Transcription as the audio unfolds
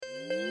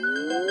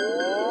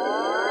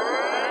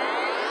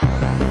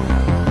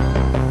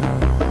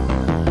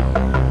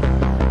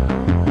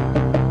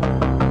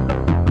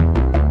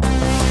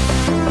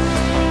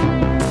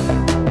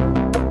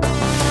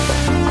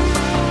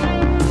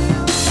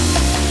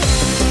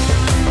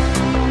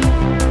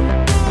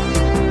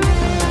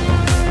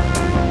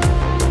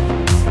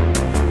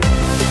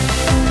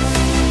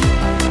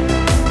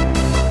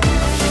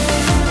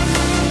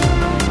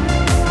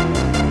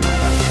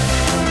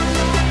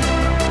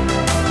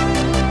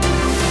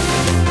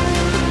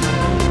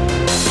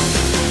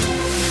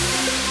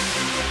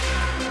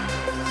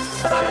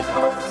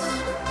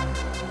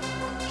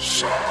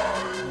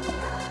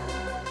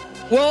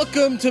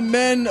Welcome to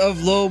Men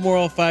of Low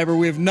Moral Fiber.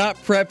 We have not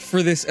prepped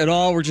for this at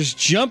all. We're just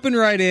jumping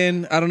right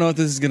in. I don't know if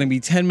this is going to be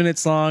 10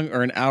 minutes long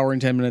or an hour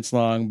and 10 minutes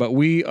long, but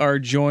we are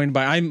joined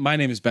by, my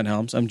name is Ben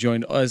Helms. I'm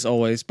joined, as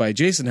always, by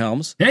Jason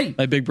Helms. Hey.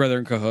 My big brother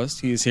and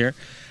co-host. He is here.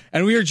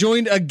 And we are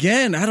joined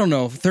again, I don't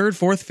know, third,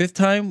 fourth, fifth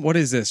time? What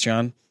is this,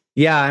 John?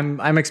 Yeah,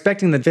 I'm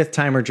expecting the fifth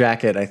timer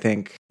jacket, I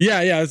think.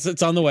 Yeah,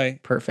 it's on the way.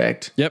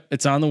 Perfect. Yep,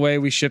 it's on the way.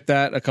 We shipped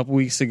that a couple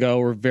weeks ago.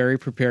 We're very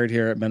prepared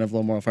here at Men of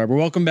Low Moral Fiber.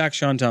 Welcome back,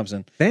 Sean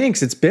Thompson.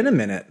 Thanks. It's been a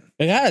minute.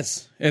 It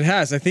has.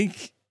 I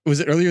think, was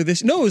it earlier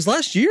this? No, it was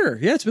last year.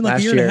 Yeah, it's been like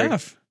a year and a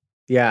half.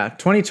 Yeah,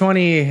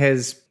 2020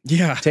 has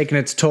taken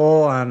its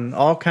toll on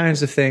all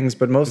kinds of things,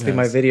 but mostly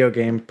my video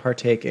game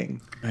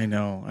partaking. I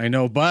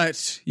know.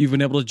 But you've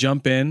been able to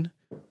jump in.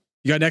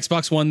 You got an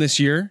Xbox One this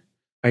year.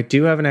 I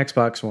do have an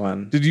Xbox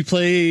One. Did you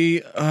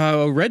play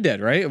Red Dead,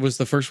 right? It was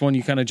the first one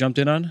you kind of jumped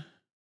in on?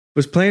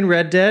 Was playing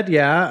Red Dead,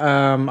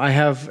 yeah. I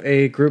have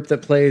a group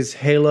that plays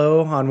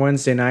Halo on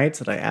Wednesday nights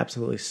that I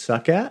absolutely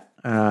suck at.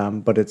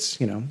 But it's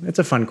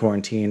a fun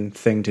quarantine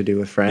thing to do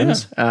with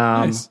friends. Yeah,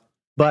 nice.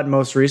 But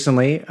most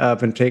recently, I've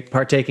been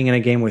partaking in a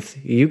game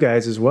with you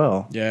guys as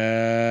well.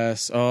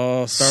 Yes.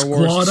 Oh, Star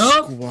Wars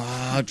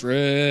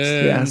Squadrons.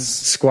 Yes.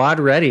 Squad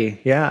ready.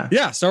 Yeah.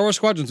 Yeah, Star Wars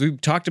Squadrons. We've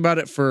talked about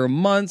it for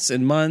months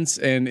and months.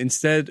 And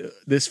instead,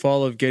 this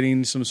fall of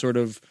getting some sort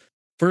of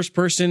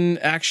first-person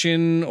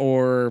action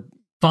or...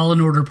 Fallen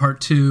Order Part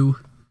 2.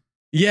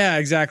 Yeah,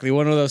 exactly.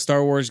 One of those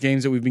Star Wars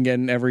games that we've been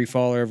getting every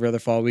fall or every other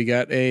fall. We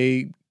got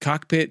a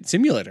cockpit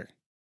simulator.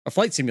 A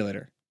flight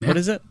simulator. Yeah. What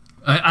is it?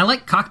 I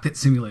like Cockpit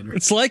Simulator.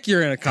 It's like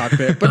you're in a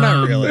cockpit, but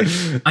not really.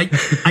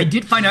 I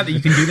did find out that you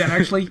can do that,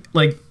 actually.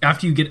 Like,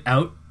 after you get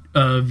out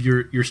of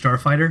your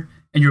starfighter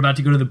and you're about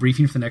to go to the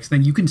briefing for the next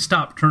thing, you can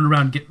stop, turn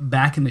around, get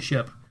back in the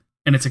ship,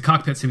 and it's a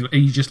cockpit simulator,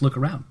 and you just look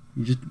around.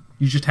 You're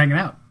just hanging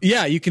out.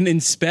 Yeah, you can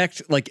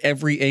inspect, like,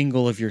 every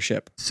angle of your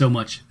ship. So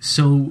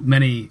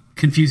many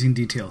confusing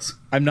details.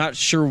 I'm not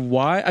sure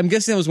why. I'm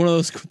guessing that was one of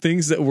those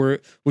things that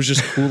was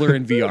just cooler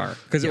in VR,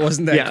 because it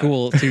wasn't that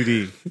cool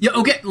 2D. Yeah,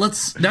 okay,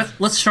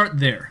 let's start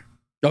there.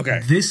 Okay.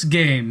 This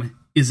game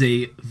is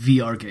a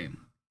VR game.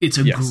 It's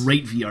a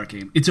great VR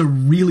game. It's a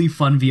really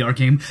fun VR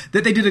game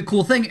that they did a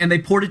cool thing, and they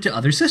ported it to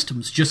other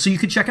systems just so you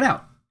could check it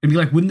out. And be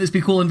like, wouldn't this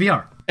be cool in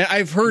VR?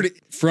 I've heard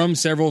from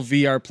several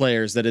VR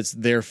players that it's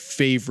their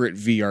favorite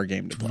VR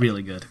game to play.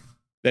 Really good.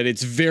 That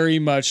it's very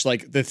much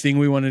like the thing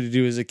we wanted to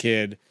do as a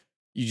kid.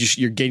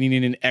 You're getting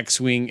in an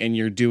X-Wing and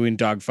you're doing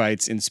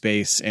dogfights in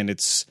space, and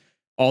it's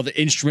all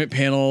the instrument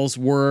panels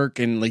work,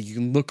 and like you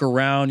can look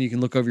around, you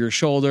can look over your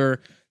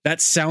shoulder.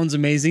 That sounds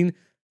amazing.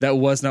 That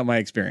was not my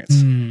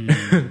experience.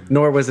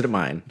 Nor was it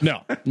mine.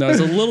 No, it's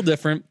a little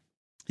different.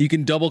 You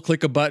can double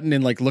click a button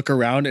and like look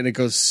around, and it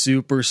goes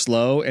super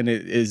slow, and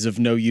it is of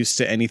no use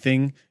to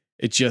anything.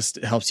 It just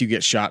helps you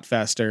get shot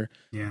faster.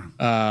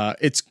 Yeah.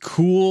 It's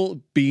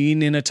cool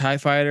being in a TIE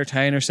fighter,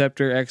 TIE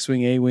Interceptor,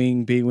 X-Wing,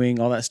 A-Wing, B-Wing,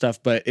 all that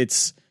stuff, but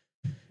it's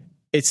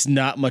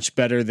not much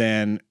better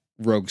than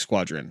Rogue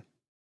Squadron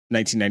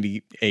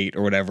 1998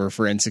 or whatever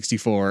for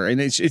N64.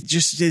 And it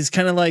just is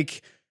kind of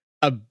like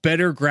a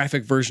better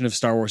graphic version of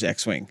Star Wars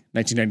X-Wing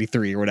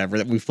 1993 or whatever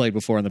that we've played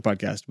before on the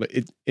podcast. But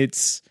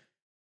it's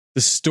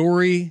the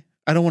story.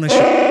 I don't want to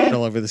shit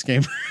all over this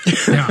game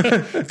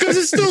because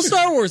it's still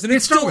Star Wars, and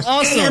it's still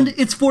awesome. And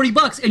it's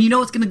 $40, and you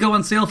know it's going to go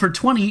on sale for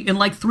 $20 in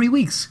like 3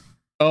 weeks.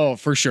 Oh,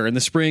 for sure. In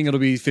the spring, it'll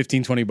be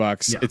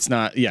 $15-$20. Yeah. It's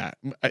not. Yeah,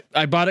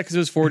 I bought it because it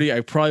was $40.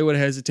 I probably would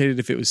have hesitated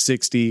if it was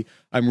 $60.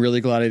 I'm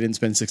really glad I didn't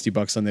spend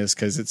 $60 on this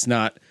because it's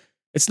not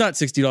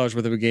 $60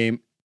 worth of a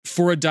game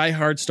for a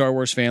diehard Star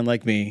Wars fan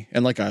like me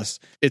and like us.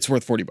 It's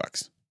worth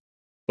 $40,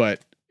 but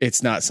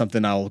it's not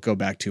something I'll go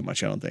back to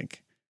much. I don't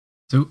think.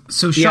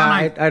 So Sean,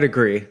 yeah, I'd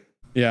agree.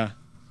 Yeah.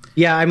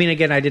 I mean,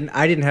 again, I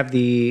didn't have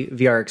the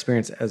VR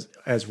experience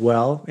as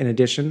well. In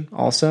addition,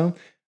 also,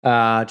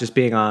 just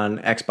being on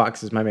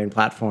Xbox is my main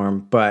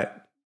platform.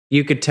 But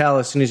you could tell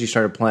as soon as you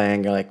started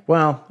playing, you're like,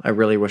 well, I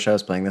really wish I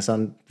was playing this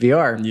on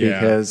VR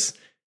because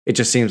it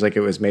just seems like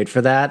it was made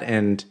for that.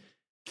 And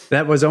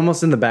that was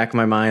almost in the back of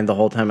my mind the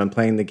whole time I'm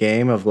playing the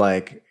game. Of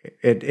like,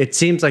 it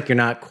seems like you're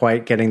not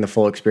quite getting the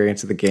full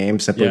experience of the game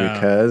simply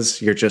because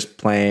you're just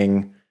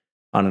playing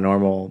on a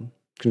normal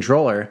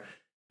controller.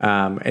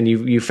 And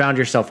you found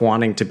yourself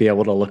wanting to be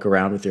able to look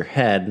around with your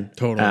head,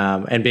 totally,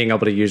 and being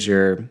able to use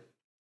your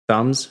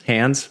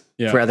hands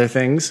for other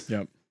things.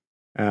 Yep.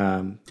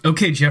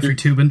 Okay, Jeffrey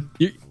Toobin.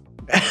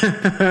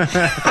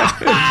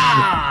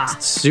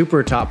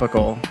 Super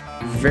topical,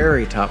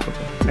 very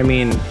topical. I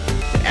mean,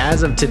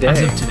 as of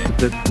today,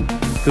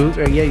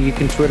 you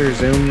can Twitter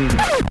Zoom.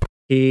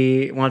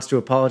 He wants to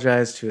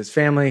apologize to his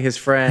family, his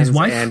friends, his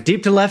wife? And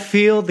deep to left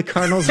field, the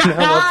Cardinals are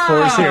now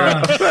up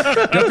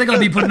 4-0. Don't think I'll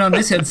be putting on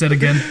this headset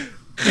again.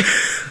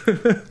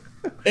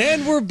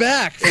 And we're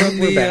back from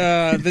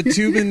the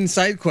Toobin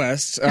side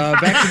quest.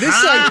 Back to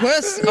this side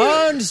quest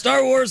on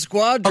Star Wars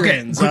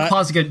Squadrons. Okay, quick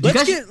pause again.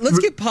 Let's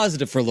get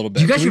positive for a little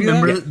bit. Do you guys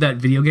remember that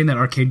video game, that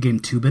arcade game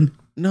Toobin?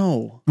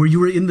 No. where you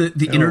were in the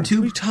inner What are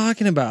you tube,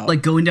 talking about?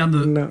 like going down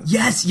the. No.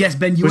 Yes,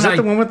 Ben. You Was and that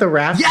the one with the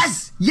raft?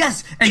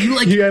 Yes, and you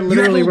like You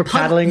literally had were paddle-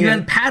 paddling You in.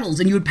 had paddles,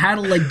 and you would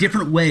paddle like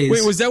different ways.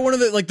 wait, was that one of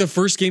the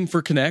first game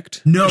for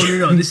Kinect? No.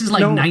 This is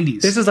like No,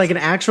 90s. This is like an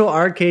actual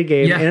arcade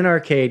game Yeah. in an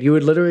arcade. You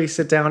would literally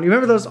sit down. You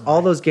remember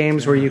all those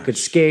games where you could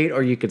skate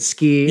or you could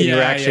ski and you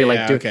were actually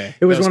okay.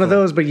 It was That was one of cool.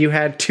 those, but you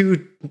had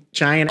two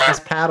giant ass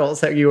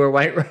paddles that you were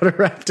white rotor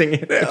rafting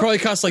in. It probably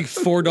cost like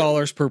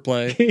 $4 per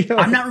play.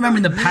 I'm not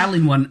remembering the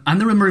paddling one. I'm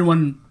remembering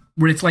one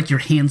where it's like your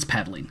hands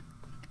paddling,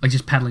 like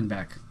just paddling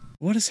back.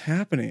 What is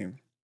happening?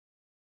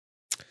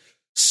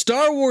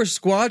 Star Wars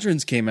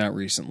Squadrons came out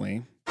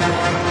recently.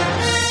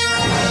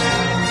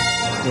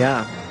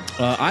 Yeah,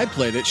 I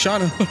played it.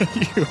 Shauna, what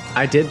are you?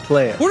 I did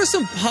play it. What are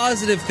some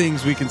positive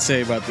things we can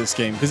say about this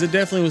game? Because it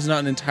definitely was not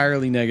an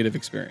entirely negative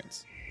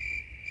experience.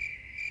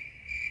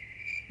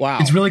 Wow.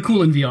 It's really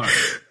cool in VR.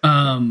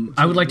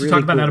 I would like to really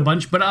talk about that a cool.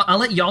 bunch, but I'll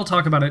let y'all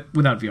talk about it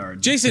without VR.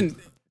 Jason,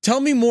 tell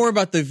me more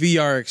about the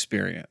VR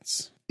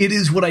experience. It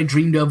is what I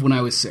dreamed of when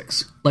I was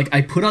 6. Like,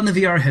 I put on the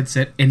VR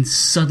headset, and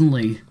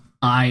suddenly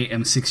I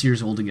am 6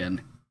 years old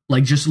again.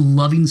 Like, just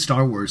loving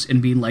Star Wars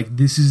and being like,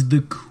 this is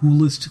the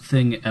coolest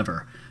thing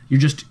ever. You're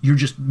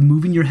just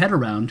moving your head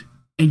around,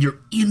 and you're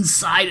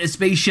inside a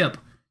spaceship.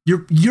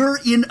 You're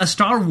in a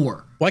Star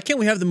War. Why can't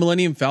we have the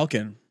Millennium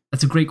Falcon?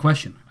 That's a great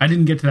question. I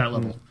didn't get to that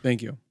level.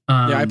 Thank you.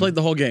 Yeah, I played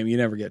the whole game. You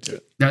never get to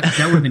it. That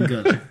would have been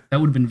good.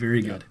 That would have been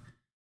very good.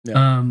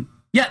 Yeah.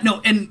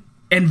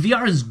 And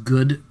VR is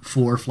good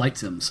for flight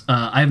sims.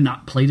 I have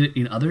not played it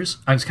in others.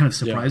 I was kind of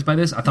surprised by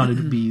this. I thought it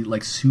would be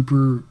like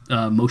super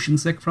motion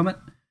sick from it.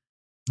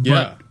 But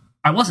Yeah.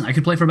 I wasn't. I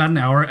could play for about an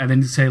hour and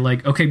then say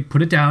like, okay,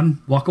 put it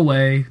down, walk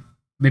away,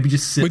 maybe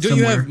just sit Wait, don't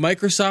somewhere. you have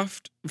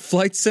Microsoft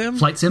Flight Sim?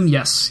 Flight sim?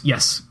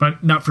 Yes,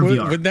 but not for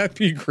VR. Would that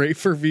be great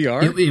for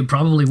VR? It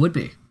probably would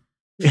be.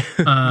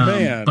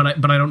 Man.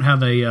 But I don't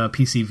have a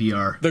PC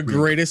VR. The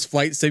greatest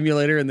flight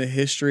simulator in the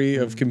history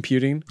of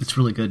computing. It's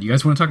really good. You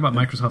guys want to talk about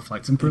Microsoft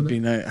Flight Sim for a Be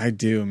bit? nice. I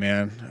do,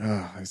 man.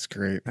 Oh, it's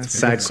great.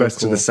 Side quest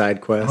to the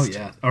side quest. Oh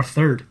yeah, our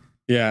third.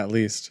 Yeah, at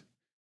least.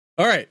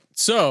 All right.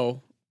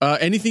 So,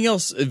 anything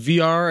else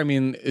VR? I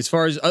mean, as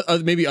far as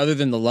maybe other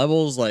than the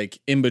levels, like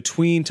in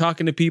between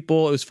talking to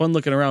people, it was fun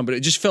looking around, but it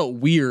just felt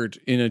weird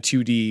in a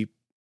 2D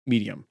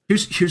medium.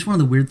 Here's one of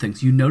the weird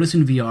things. You notice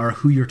in VR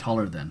who you're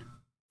taller than.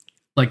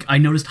 Like, I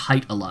noticed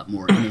height a lot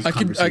more in those I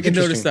conversations. could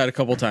notice that a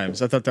couple times.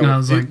 I thought that And I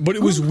was, was like, but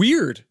it was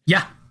weird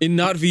Yeah. in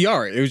not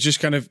VR. It was just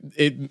kind of,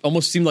 it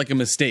almost seemed like a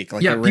mistake.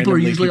 Like Yeah, people are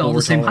randomly usually all were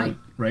the same taller. height,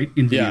 right?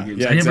 In video Yeah, games.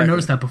 yeah, I never exactly.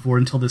 noticed that before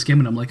until this game,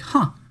 and I'm like,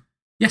 huh.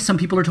 Yeah, some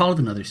people are taller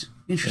than others.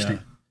 Interesting.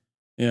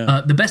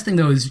 Yeah, The best thing,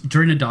 though, is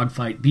during a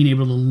dogfight, being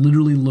able to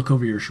literally look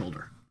over your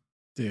shoulder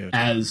dude,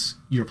 as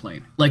you're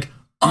playing. Like,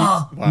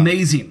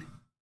 amazing.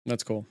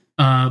 that's cool.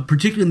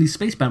 Particularly in these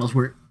space battles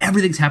where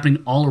everything's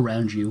happening all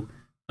around you.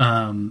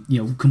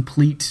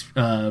 Complete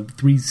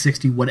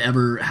 360,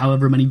 whatever,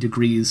 however many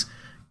degrees.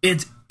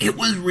 It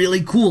was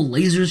really cool.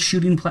 Lasers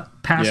shooting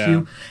past Yeah.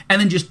 you,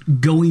 and then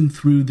just going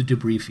through the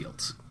debris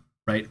fields,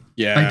 right?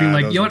 Yeah, like being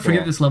like, those you know are what? Forget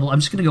cool. this level. I'm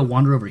just gonna go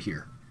wander over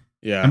here.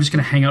 Yeah, I'm just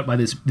gonna hang out by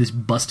this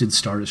busted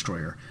Star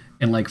Destroyer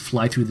and like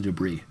fly through the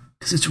debris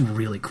because it's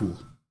really cool.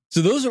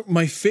 So those are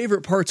my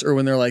favorite parts, are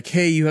when they're like,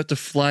 hey, you have to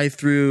fly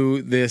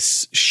through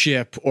this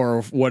ship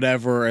or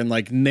whatever and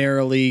like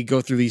narrowly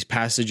go through these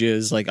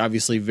passages, like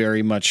obviously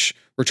very much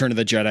Return of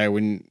the Jedi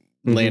when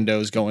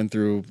Lando's going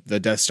through the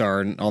Death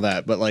Star and all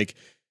that. But like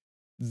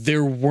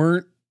there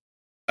weren't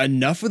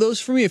enough of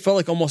those for me. It felt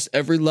like almost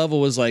every level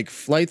was like,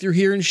 fly through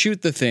here and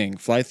shoot the thing,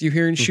 fly through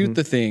here and shoot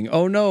the thing.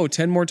 Oh no,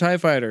 10 more TIE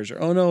fighters,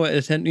 or oh no,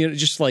 10,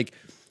 just like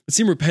it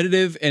seemed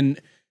repetitive and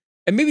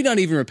maybe not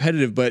even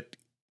repetitive, but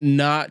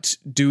not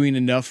doing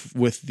enough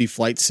with the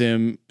flight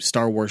sim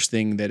Star Wars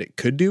thing that it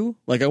could do.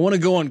 Like I want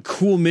to go on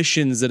cool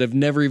missions that I've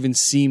never even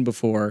seen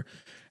before.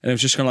 And I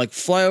was just kind of like,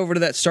 fly over to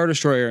that Star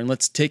Destroyer and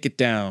let's take it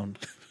down.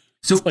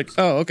 So It's like,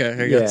 oh, okay,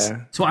 I guess.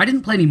 Yeah. So I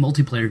didn't play any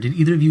multiplayer. Did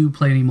either of you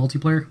play any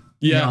multiplayer?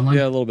 Yeah, online?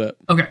 yeah, a little bit.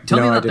 Okay, tell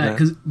me No, I about did that, not.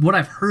 because what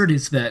I've heard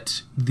is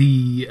that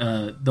the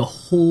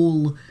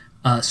whole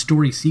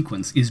story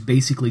sequence is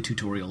basically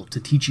tutorial to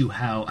teach you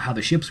how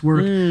the ships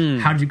work,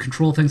 how to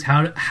control things,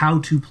 how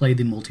to play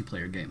the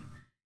multiplayer game,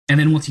 and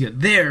then once you get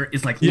there,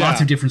 it's like lots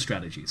Yeah. of different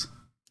strategies.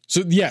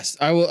 So yes,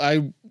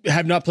 I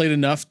have not played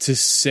enough to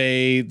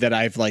say that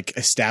I've like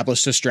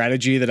established a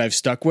strategy that I've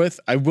stuck with.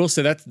 I will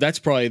say that's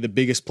probably the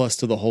biggest plus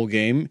to the whole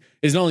game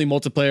is not only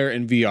multiplayer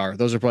and VR.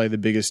 Those are probably the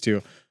biggest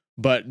two.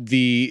 But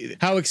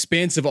how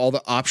expansive all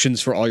the options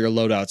for all your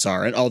loadouts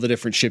are and all the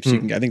different ships you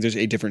can get. I think there's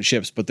 8 different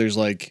ships, but there's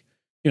like,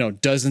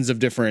 dozens of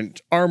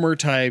different armor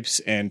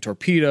types and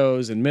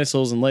torpedoes and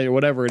missiles and later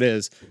whatever it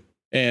is.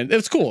 And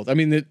it's cool. I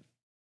mean,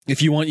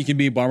 if you want, you can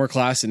be bomber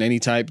class in any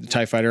type,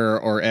 TIE fighter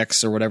or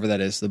X or whatever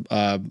that is.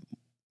 The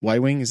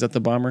Y-Wing, is that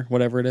the bomber?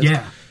 Whatever it is.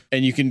 Yeah.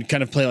 And you can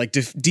kind of play like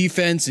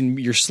defense and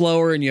you're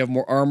slower and you have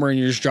more armor and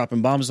you're just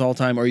dropping bombs the whole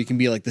time. Or you can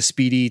be like the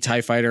speedy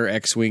TIE fighter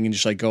X-Wing and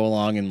just like go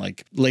along and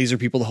like laser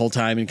people the whole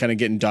time and kind of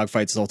get in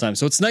dogfights the whole time.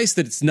 So it's nice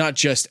that it's not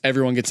just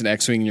everyone gets an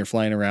X-Wing and you're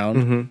flying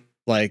around.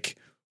 Like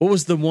what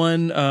was the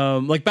one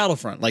like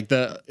Battlefront? Like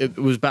it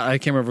was I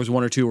can't remember if it was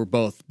one or two or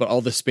both, but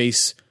all the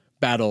space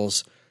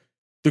battles.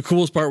 The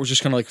coolest part was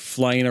just kind of like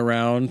flying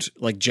around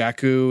like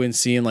Jakku and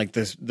seeing like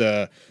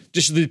the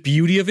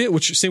beauty of it.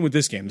 Which same with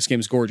this game. This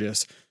game's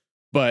gorgeous,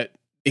 but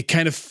it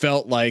kind of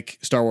felt like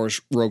Star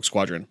Wars Rogue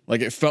Squadron.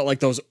 Like it felt like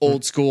those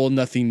old school,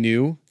 nothing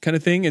new kind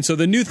of thing. And so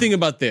the new thing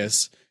about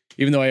this,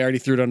 even though I already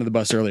threw it under the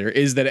bus earlier,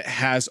 is that it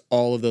has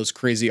all of those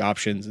crazy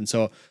options. And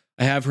so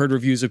I have heard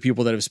reviews of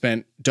people that have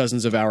spent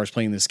dozens of hours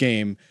playing this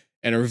game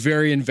and are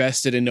very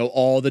invested and know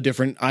all the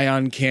different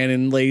ion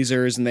cannon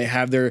lasers, and they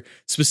have their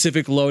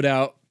specific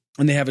loadout,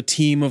 and they have a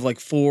team of like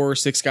 4 or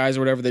 6 guys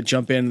or whatever that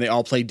jump in, and they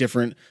all play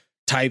different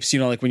types,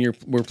 like when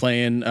we're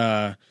playing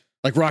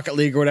like Rocket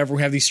League or whatever,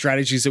 we have these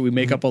strategies that we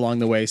make up along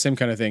the way, same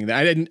kind of thing.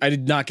 I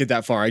did not get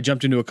that far. I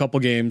jumped into a couple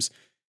games,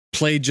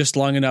 played just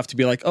long enough to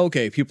be like,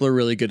 okay, people are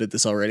really good at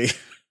this already.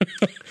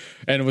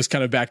 And it was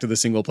kind of back to the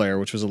single player,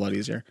 which was a lot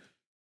easier.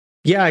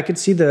 Yeah, I could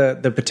see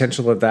the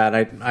potential of that.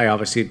 I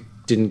obviously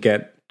didn't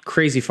get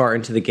crazy far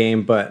into the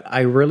game, but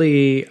I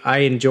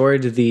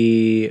enjoyed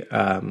the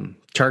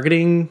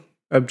targeting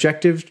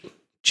objective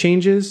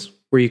changes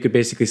where you could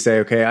basically say,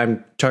 okay,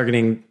 I'm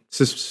targeting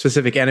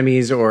specific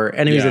enemies or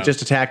enemies that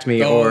just attacked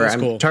me, or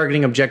I'm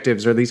targeting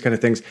objectives or these kind of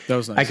things. That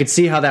was nice. I could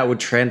see how that would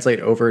translate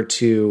over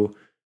to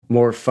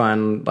more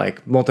fun,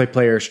 like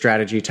multiplayer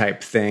strategy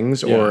type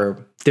things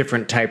or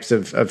different types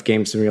of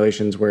game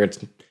simulations where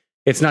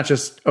it's not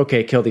just,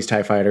 okay, kill these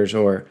TIE fighters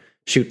or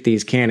shoot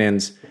these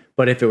cannons,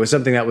 but if it was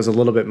something that was a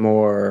little bit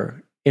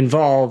more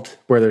involved,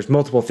 where there's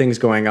multiple things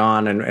going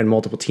on and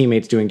multiple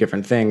teammates doing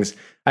different things,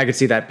 I could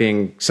see that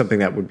being something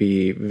that would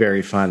be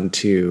very fun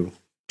to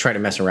try to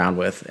mess around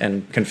with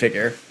and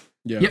configure.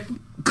 Yeah. Yep.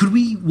 Could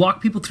we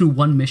walk people through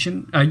one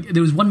mission?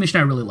 There was one mission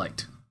I really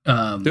liked.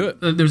 Do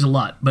it. There's a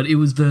lot, but it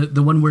was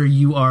the one where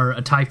you are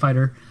a TIE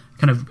fighter,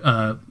 kind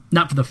of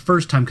not for the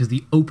first time because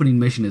the opening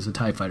mission is a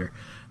TIE fighter,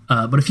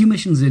 but a few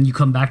missions in, you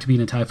come back to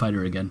being a TIE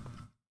fighter again,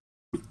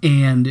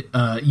 and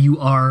you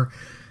are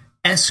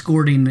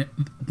escorting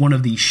one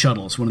of the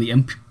shuttles, one of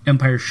the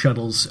Empire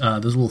shuttles,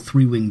 those little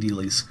 3-wing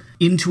dealies,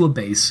 into a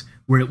base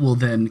where it will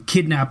then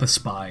kidnap a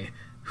spy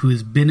who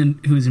is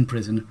in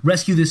prison,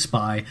 rescue this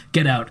spy,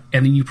 get out,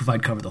 and then you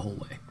provide cover the whole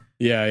way.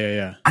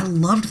 Yeah. I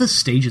loved the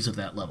stages of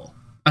that level.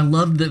 I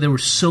loved that there were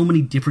so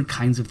many different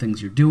kinds of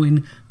things you're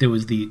doing. There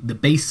was the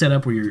base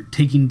setup where you're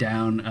taking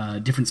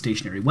down different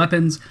stationary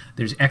weapons.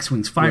 There's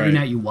X-Wings firing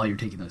at you while you're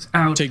taking those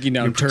out. Taking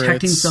down you're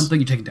protecting turrets. something.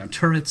 You're taking down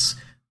turrets.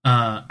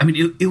 I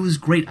mean, it was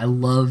great. I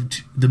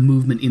loved the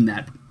movement in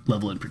that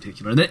level in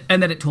particular,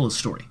 and that it told a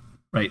story,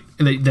 right?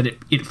 And that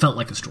it felt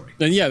like a story.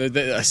 And yeah,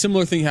 a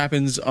similar thing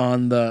happens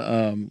on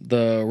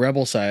the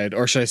Rebel side,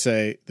 or should I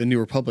say, the New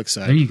Republic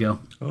side. There you go.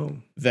 Oh,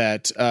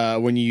 that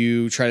when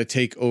you try to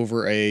take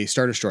over a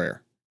Star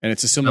Destroyer, and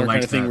it's a similar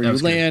kind of thing where you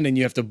land and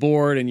you have to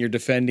board and you're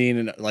defending,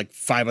 and like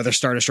 5 other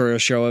Star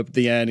Destroyers show up at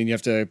the end, and you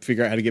have to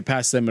figure out how to get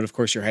past them. And of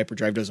course, your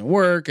hyperdrive doesn't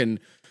work,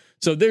 and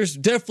so there's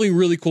definitely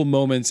really cool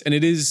moments, and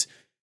it is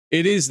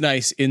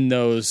nice in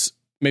those.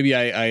 Maybe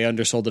I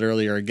undersold it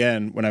earlier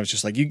again when I was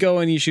just like, you go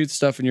and you shoot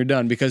stuff and you're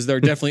done, because there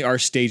definitely are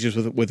stages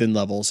within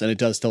levels, and it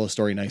does tell a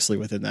story nicely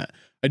within that.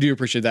 I do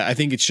appreciate that. I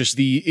think it's just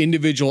the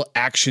individual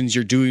actions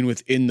you're doing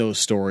within those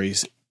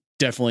stories.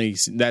 Definitely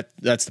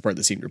that's the part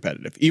that seemed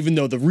repetitive, even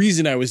though the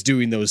reason I was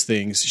doing those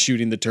things,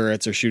 shooting the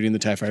turrets or shooting the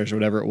TIE fighters or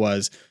whatever it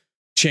was,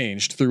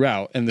 changed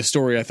throughout. And the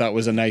story I thought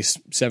was a nice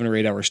 7 or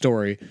 8 hour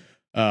story.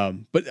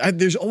 But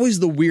there's always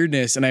the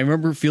weirdness. And I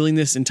remember feeling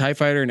this in TIE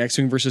Fighter and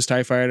X-Wing versus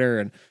TIE Fighter.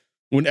 And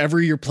whenever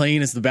you're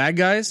playing as the bad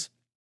guys,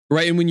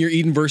 right? And when you're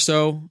Eden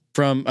Verso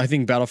from, I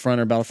think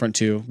Battlefront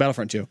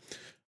 2,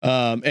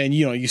 and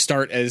you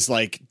start as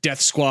like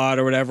Death Squad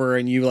or whatever,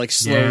 and you like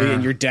slowly,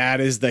 and your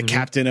dad is the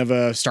captain of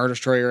a Star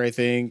Destroyer, I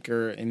think,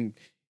 and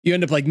you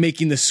end up like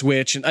making the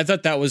switch. And I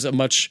thought that was a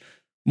much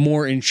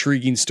more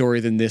intriguing story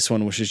than this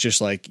one, which is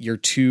just like you're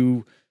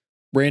 2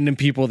 random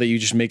people that you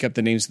just make up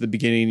the names at the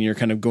beginning, and you're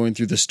kind of going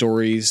through the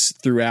stories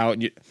throughout.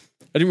 I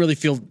didn't really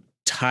feel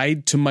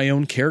tied to my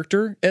own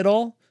character at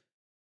all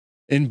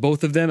in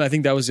both of them. I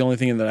think that was the only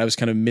thing that I was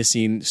kind of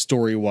missing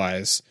story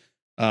wise.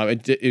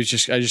 It was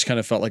just, I just kind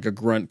of felt like a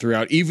grunt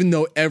throughout, even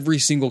though every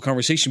single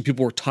conversation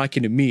people were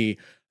talking to me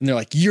and they're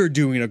like, you're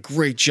doing a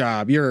great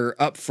job. You're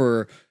up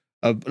for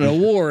an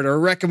award or a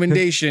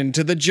recommendation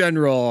to the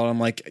general. And I'm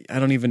like, I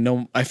don't even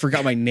know. I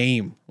forgot my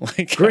name.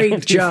 Like,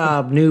 great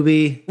job,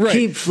 newbie. Right.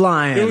 Keep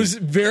flying. It was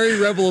very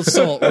Rebel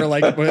Assault where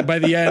like by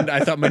the end,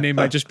 I thought my name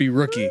might just be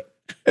Rookie.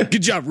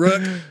 Good job,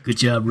 Rook. Good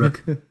job,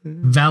 Rook.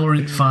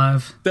 Valorant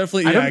 5.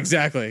 Definitely, yeah,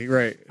 exactly,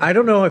 right. I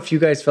don't know if you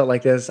guys felt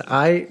like this.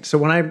 So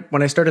when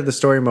I started the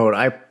story mode,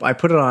 I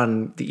put it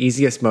on the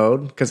easiest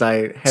mode because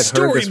I had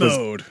heard this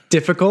was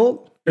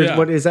difficult. Yeah.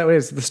 What is that? What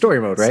is the story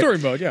mode, right? Story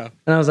mode, yeah.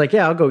 And I was like,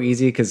 yeah, I'll go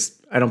easy because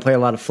I don't play a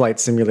lot of flight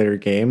simulator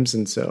games,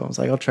 and so I was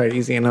like, I'll try it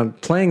easy. And I'm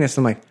playing this,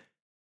 and I'm like,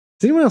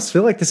 does anyone else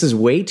feel like this is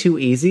way too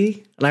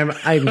easy? And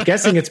I'm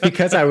guessing it's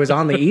because I was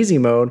on the easy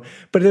mode,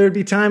 but there would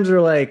be times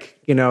where like,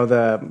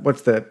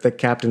 what's the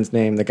captain's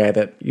name? The guy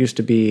that used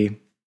to be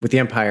with the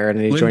Empire and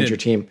then he joins your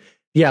team.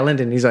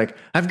 Lyndon. He's like,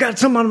 I've got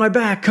some on my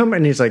back. Come.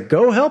 And he's like,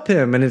 go help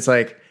him. And it's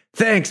like,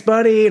 thanks,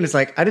 buddy. And it's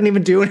like, I didn't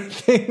even do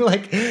anything.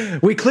 Like,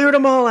 we cleared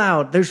them all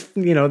out. There's,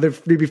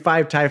 there'd be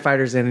 5 TIE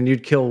fighters in and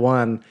you'd kill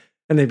one.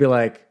 And they'd be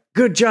like,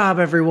 good job,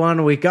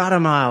 everyone. We got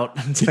them out.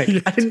 And it's like,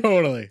 I didn't,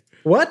 Totally.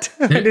 what?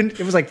 It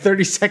was like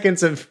 30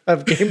 seconds of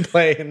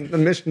gameplay and the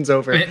mission's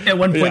over. At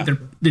one point,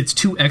 it's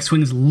 2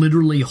 X-Wings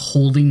literally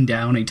holding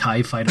down a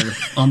TIE fighter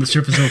on the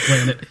surface of the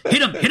planet.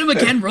 Hit him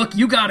again, Rook.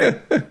 You got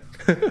it.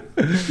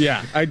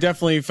 Yeah, I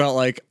definitely felt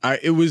like I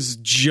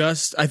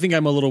think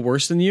I'm a little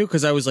worse than you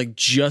because I was like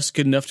just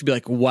good enough to be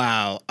like,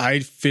 wow,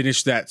 I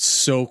finished that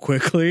so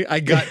quickly.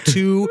 I got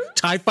 2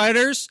 TIE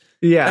fighters.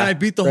 Yeah. And I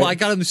beat the whole, I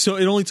got them so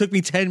it only took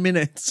me 10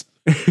 minutes.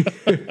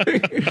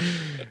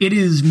 It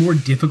is more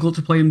difficult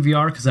to play in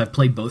VR because I've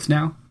played both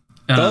now.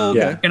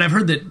 Yeah. And I've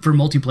heard that for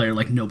multiplayer,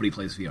 like nobody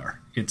plays VR.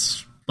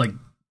 It's like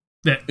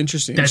that.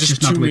 Interesting. That's It's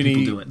just not too the way many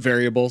people do it.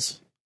 variables.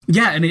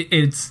 Yeah, and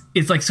it's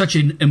like such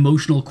an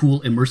emotional,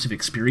 cool, immersive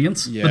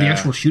experience for the Yeah.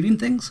 actual shooting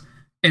things.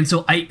 And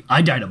so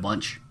I died a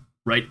bunch,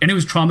 right? And it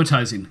was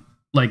traumatizing.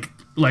 Like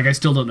I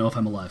still don't know if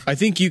I'm alive. I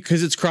think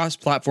because it's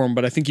cross-platform,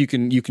 but I think you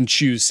can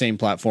choose same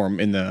platform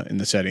in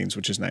the settings,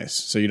 which is nice.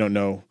 So you don't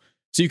know.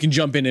 So you can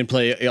jump in and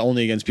play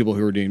only against people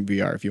who are doing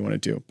VR if you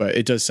wanted to. But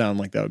it does sound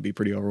like that would be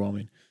pretty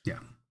overwhelming. Yeah.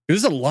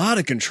 There's a lot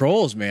of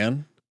controls,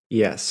 man.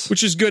 Yes.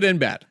 Which is good and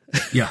bad.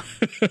 Yeah.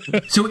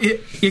 So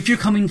if you're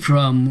coming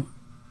from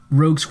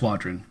Rogue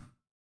Squadron,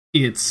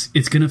 it's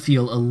going to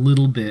feel a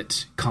little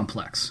bit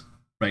complex,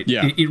 right?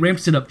 Yeah. It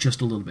ramps it up just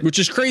a little bit. Which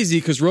is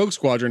crazy because Rogue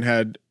Squadron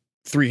had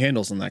 3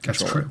 handles on that That's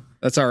controller. true.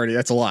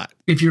 That's a lot.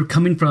 If you're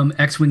coming from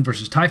X-Wing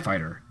versus TIE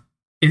Fighter,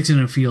 it's going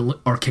to feel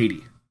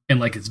arcadey and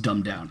like it's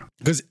dumbed down.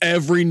 Because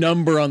every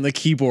number on the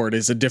keyboard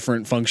is a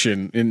different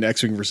function in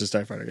X-Wing versus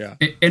TIE Fighter,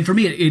 yeah. And for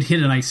me, it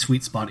hit a nice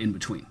sweet spot in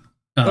between.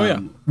 Yeah.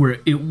 Where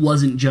it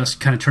wasn't just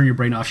kind of turn your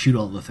brain off, shoot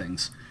all the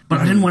things. But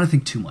I didn't want to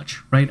think too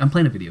much, right? I'm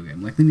playing a video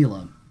game. Like, leave me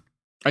alone.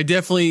 I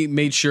definitely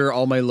made sure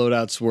all my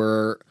loadouts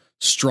were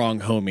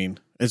strong homing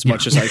as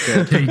much as I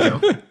could. There you go.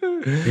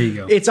 There you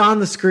go. It's on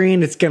the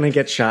screen. It's going to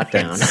get shot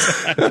down.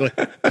 Exactly.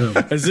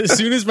 As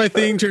soon as my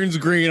thing turns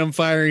green, I'm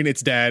firing.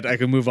 It's dead. I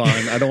can move on.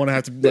 I don't want to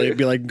have to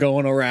be like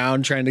going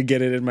around trying to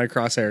get it in my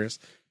crosshairs.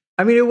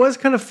 I mean, it was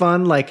kind of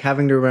fun, like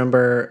having to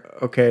remember,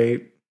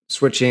 okay,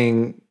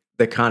 switching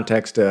the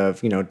context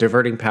of,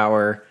 diverting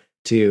power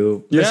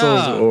to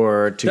missiles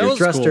or to That your was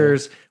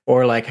thrusters,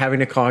 or like having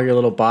to call your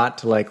little bot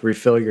to like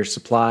refill your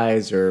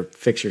supplies or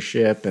fix your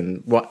ship,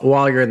 and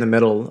while you're in the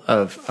middle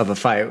of a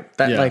fight,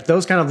 that like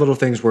those kind of little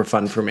things were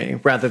fun for me,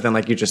 rather than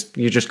like you're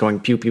just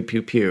going pew pew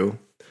pew pew.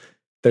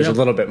 There's a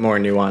little bit more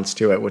nuance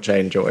to it, which I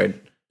enjoyed.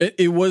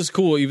 It was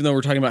cool, even though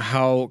we're talking about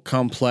how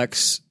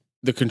complex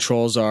the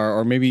controls are,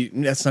 or maybe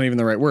that's not even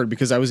the right word,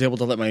 because I was able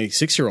to let my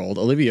 6-year-old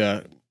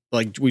Olivia,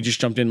 like, we just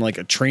jumped in like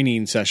a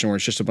training session where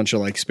it's just a bunch of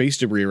like space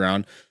debris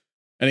around.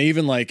 And I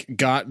even like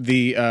got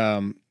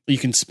the you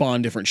can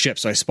spawn different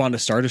ships. So I spawned a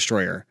Star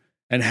Destroyer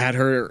and had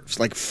her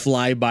like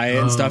fly by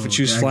it and stuff. And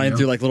she was flying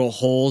through like little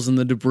holes in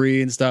the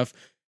debris and stuff.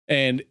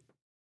 And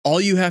all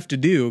you have to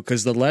do,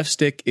 because the left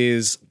stick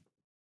is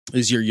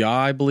your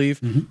yaw, I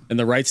believe, and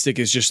the right stick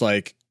is just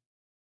like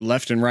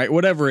left and right,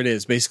 whatever it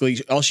is.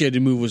 Basically, all she had to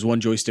move was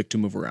one joystick to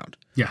move around.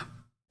 Yeah.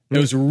 It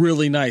was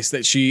really nice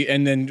that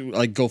and then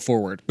like go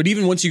forward. But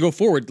even once you go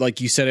forward, like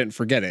you set it and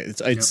forget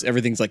it. It's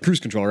everything's like cruise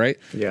control, right?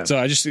 Yeah. So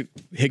I just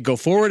hit go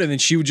forward, and then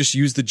she would just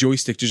use the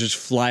joystick to just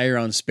fly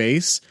around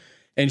space.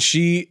 And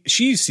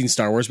she's seen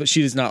Star Wars, but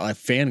she is not a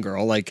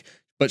fangirl.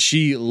 But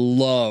she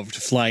loved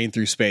flying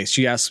through space.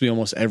 She asks me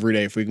almost every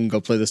day if we can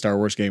go play the Star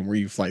Wars game where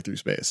you fly through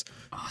space,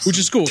 which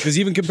is cool. Because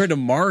even compared to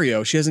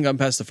Mario, she hasn't gotten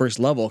past the first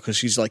level because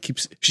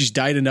she's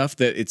died enough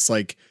that it's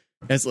like.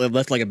 Has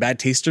left like a bad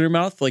taste in her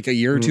mouth like a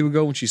year or 2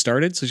 ago when she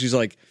started. So she's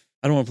like,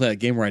 I don't want to play that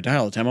game where I die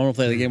all the time. I want to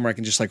play the game where I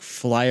can just like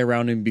fly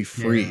around and be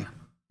free. Yeah.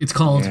 It's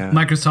called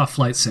Microsoft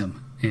Flight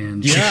Sim.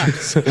 And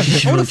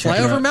I want to fly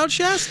over Mount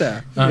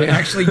Shasta.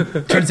 Actually,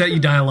 turns out you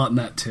die a lot in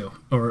that too.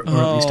 Or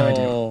at least I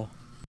do.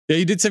 Yeah,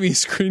 you did send me a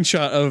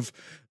screenshot of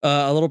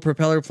a little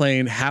propeller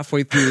plane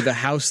halfway through the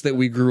house that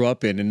we grew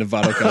up in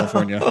Novato,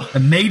 California. I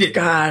made it.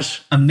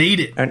 Gosh. I made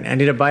it. I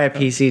need to buy a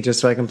PC just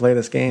so I can play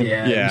this game.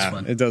 Yeah, it was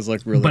fun. It does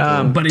look really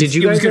cool. But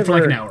it was good for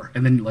like an hour,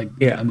 and then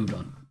I moved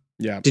on.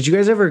 Yeah. Did you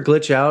guys ever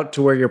glitch out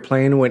to where your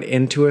plane went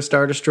into a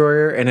Star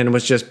Destroyer and then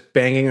was just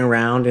banging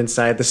around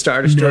inside the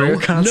Star Destroyer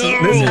console?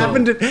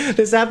 No.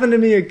 This happened to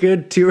me a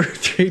good 2 or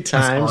 3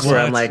 times where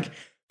I'm like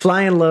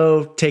flying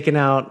low, taking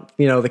out,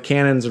 the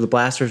cannons or the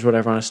blasters or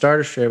whatever on a Star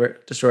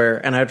Destroyer,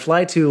 and I'd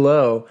fly too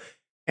low,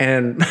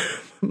 and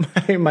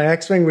my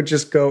X-Wing would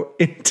just go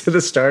into the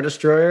Star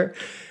Destroyer,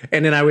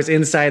 and then I was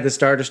inside the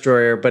Star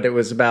Destroyer, but it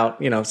was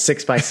about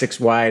 6 by 6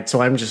 wide,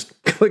 so I'm just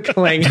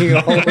clanging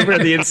all over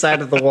the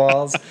inside of the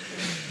walls,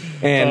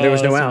 and there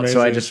was no out, amazing.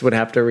 so I just would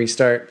have to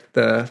restart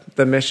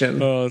the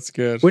mission. Oh, that's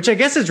good. Which I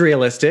guess is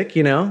realistic,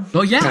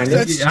 Oh yeah,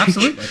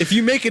 absolutely. If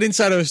you make it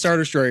inside of a Star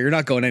Destroyer, you're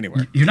not going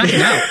anywhere. You're not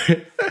getting out.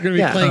 You're going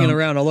to be playing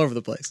around all over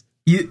the place.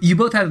 You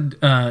both had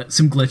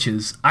some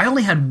glitches. I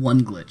only had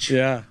one glitch.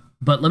 Yeah.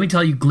 But let me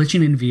tell you,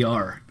 glitching in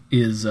VR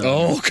is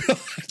Oh god,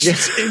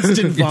 just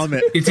instant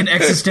vomit. it's an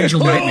existential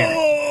nightmare.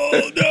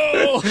 Oh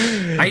no!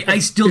 I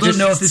still don't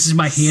know if this is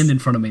my hand in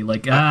front of me.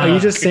 Like, Are you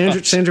just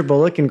Sandra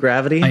Bullock in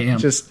Gravity? I am.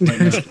 Just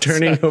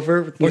turning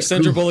over. Or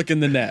Sandra Bullock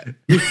in the net.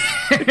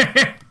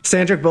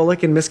 Sandra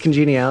Bullock in Miss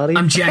Congeniality.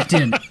 I'm jacked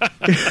in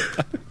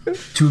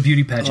to a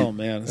beauty pageant. Oh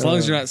man, as long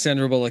as you're not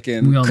Sandra Bullock We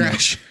in all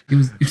Crash. know.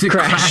 It was a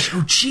Crash.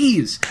 Oh,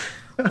 jeez.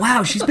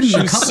 Wow, she's been in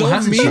a couple, So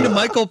hasn't mean she? to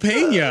Michael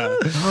Pena.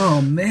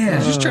 Oh,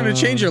 man. Just trying to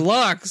change your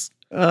locks.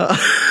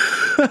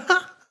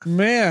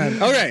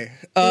 Man. Okay.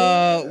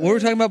 What were we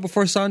talking about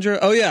before Sandra?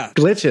 Oh yeah,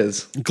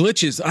 Glitches.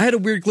 glitches. I had a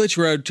weird glitch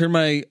where I'd turn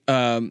my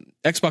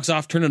Xbox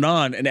off, turn it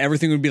on, and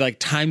everything would be like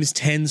times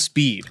 10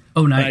 speed.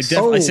 Oh, And nice.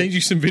 I sent you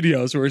some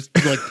videos where it's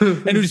like,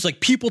 and it was just like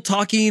people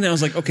talking. And I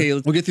was like, okay,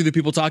 we'll get through the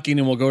people talking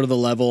and we'll go to the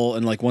level.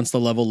 And like once the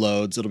level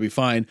loads, it'll be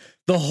fine.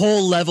 The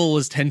whole level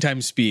was 10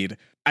 times speed.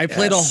 I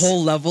played a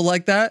whole level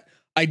like that.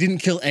 I didn't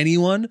kill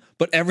anyone,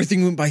 but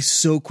everything went by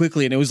so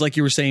quickly. And it was like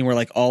you were saying, where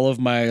like all of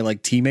my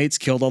like teammates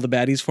killed all the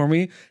baddies for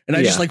me. And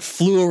I just like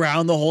flew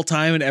around the whole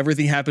time and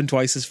everything happened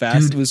twice as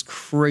fast. Dude. It was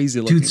crazy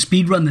looking. Dude,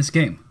 speed run this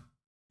game.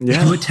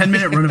 Yeah. Do a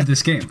 10-minute run of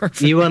this game.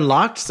 You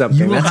unlocked something.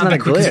 You will That's have not the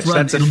a quickest glitch. run.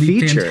 That's a It'll be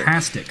feature.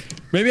 fantastic.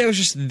 Maybe I was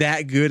just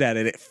that good at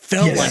it. It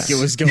felt Yes. like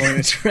it was going.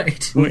 That's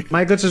right.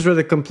 My glitches were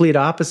the complete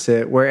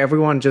opposite, where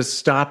everyone just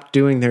stopped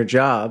doing their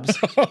jobs.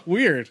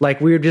 Weird. Like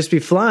we would just be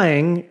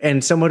flying,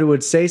 and someone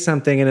would say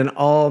something, and then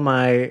all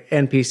my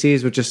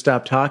NPCs would just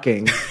stop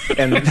talking,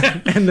 and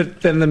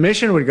then the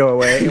mission would go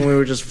away, and we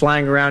were just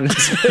flying around in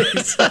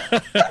space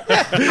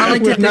I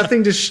like to with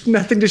think,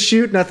 nothing to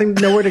shoot,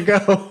 nowhere to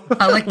go.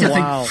 I like to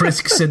Wow. think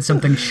Frisk said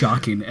something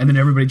shocking, and then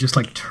everybody just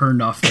like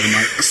turned off their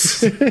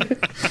mics.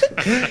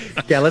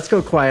 Yeah, let's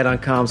go quiet on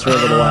comms for a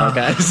little while,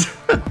 guys.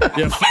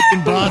 Yeah,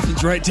 fucking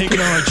Boston's right, taking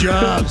all our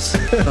jobs.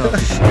 Oh,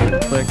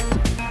 shit. Click.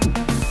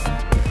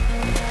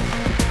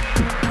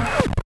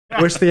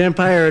 Wish the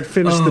Empire had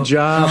finished the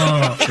job.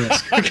 Oh,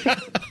 Frisk.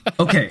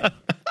 Okay.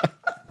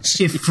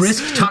 If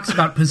Frisk talks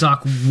about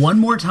Pazak one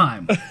more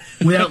time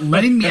without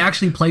letting me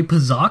actually play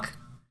Pazak,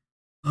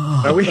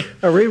 Are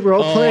we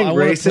role playing I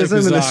wanna play racism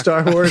in the Pazak.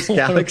 Star Wars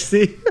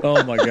galaxy?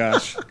 Oh my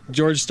gosh.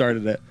 George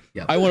started it.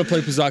 Yep. I want to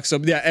play Pazak. So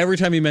yeah, every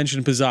time you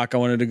mentioned Pazak, I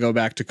wanted to go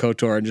back to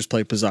KOTOR and just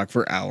play Pazak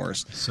for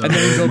hours. So and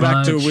then go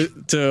back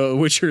much. to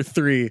Witcher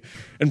 3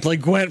 and play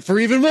Gwent for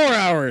even more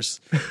hours.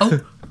 oh,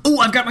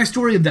 I've got my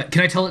story of that.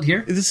 Can I tell it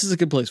here? This is a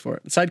good place for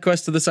it. Side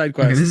quest to the side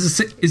Okay, quest.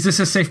 is this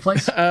a safe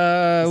place?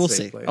 We'll Safe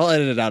see. place. I'll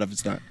edit it out if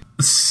it's not.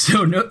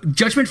 So, no,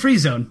 Judgment Free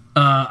Zone.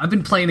 I've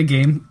been playing a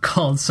game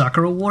called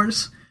Sakura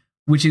Wars,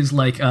 which is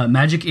like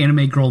magic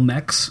anime girl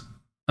mechs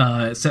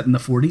set in the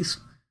 40s.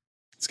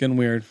 It's getting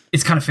weird.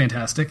 It's kind of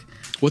fantastic.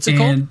 What's it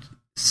And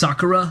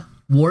Sakura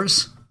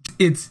Wars.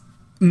 It's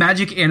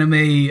magic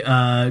anime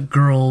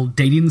girl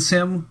dating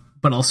sim,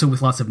 but also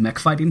with lots of mech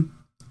fighting.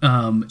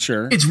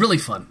 Sure. It's really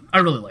fun. I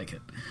really like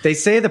it. They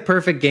say the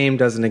perfect game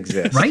doesn't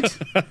exist. Right?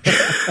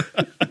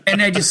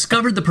 And I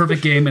discovered the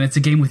perfect game, and it's a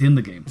game within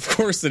the game. Of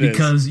course it is.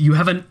 Because you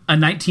have a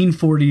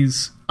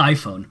 1940s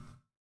iPhone,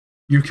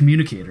 your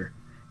communicator,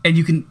 and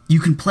you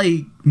can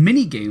play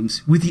mini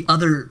games with the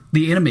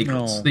anime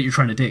girls Oh. that you're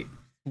trying to date.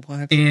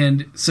 What?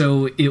 And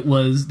so it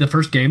was the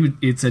first game.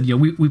 It said,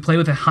 we play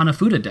with a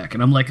Hanafuda deck,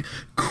 and I'm like,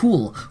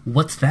 cool.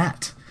 What's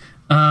that?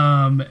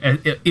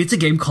 It's a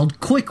game called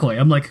Koi Koi.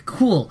 I'm like,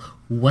 cool.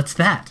 What's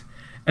that?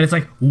 And it's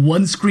like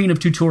one screen of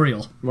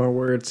tutorial More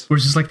words. where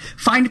it's just like,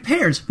 find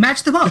pairs,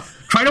 match them up,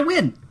 try to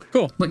win.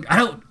 Cool. Like,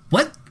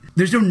 what?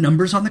 There's no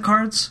numbers on the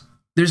cards.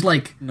 There's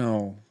like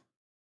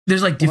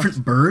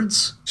different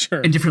birds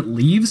Sure. and different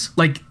leaves.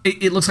 Like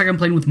it looks like I'm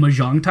playing with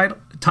mahjong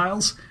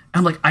tiles.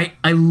 I'm like, I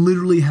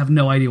literally have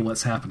no idea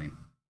what's happening.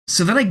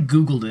 So then I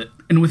Googled it,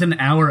 and within an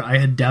hour I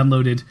had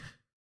downloaded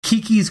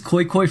Kiki's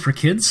Koi Koi for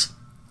Kids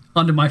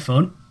onto my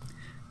phone.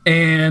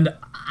 And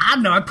I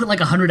don't know, I put like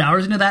 100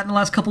 hours into that in the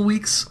last couple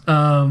weeks.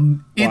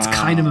 It's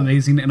kind of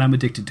amazing, and I'm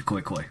addicted to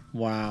Koi Koi.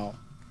 Wow.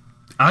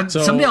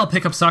 Someday I'll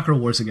pick up Sakura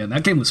Wars again.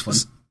 That game was fun.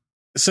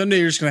 Someday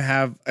you're just going to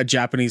have a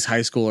Japanese high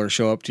schooler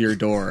show up to your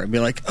door and be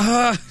like,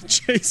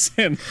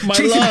 Jason, my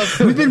Jason, love.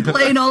 we've been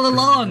playing all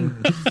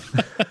along.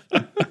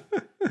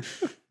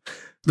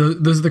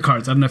 Those are the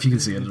cards. I don't know if you can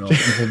see it at all. I'm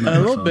holding it on A my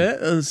little phone.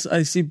 bit.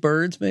 I see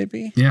birds,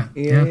 maybe. Yeah.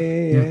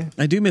 Yeah.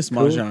 I do miss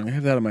Mahjong. I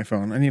have that on my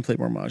phone. I need to play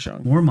more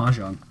Mahjong. More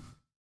mahjong.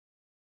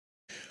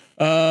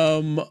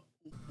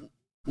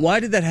 Why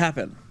did that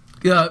happen?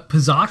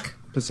 Pazak.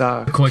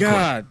 Bizarre. Koi Koi.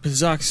 God,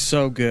 Pazak's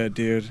so good,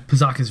 dude.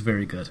 Pazak is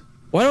very good.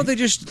 Why don't they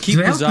just keep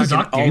Do they have Pazak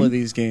Pazak in all game? of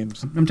these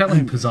games? I'm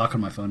downloading Pazak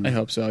on my phone. I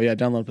hope so. Yeah,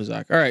 download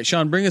Pazak. All right,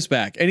 Sean, bring us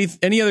back.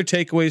 Any other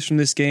takeaways from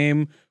this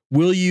game?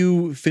 Will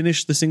you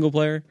finish the single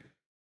player?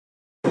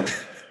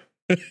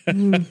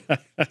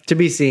 To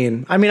be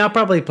seen. I mean, I'll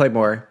probably play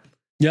more.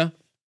 Yeah.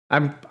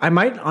 I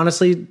might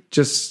honestly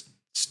just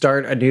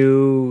start a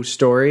new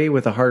story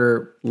with a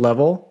harder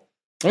level,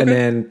 and Okay.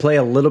 then play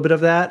a little bit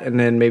of that, and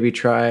then maybe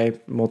try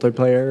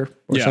multiplayer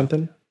or Yeah.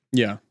 something.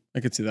 Yeah, I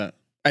could see that.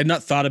 I had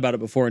not thought about it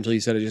before until you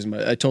said it. Just,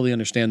 I totally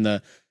understand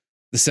the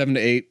 7 to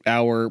 8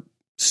 hour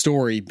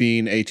story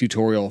being a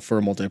tutorial for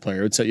a multiplayer.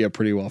 It would set you up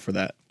pretty well for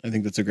that. I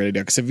think that's a great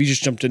idea. Because if you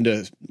just jumped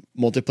into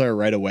multiplayer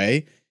right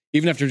away,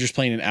 even after just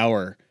playing an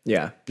hour,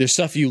 there's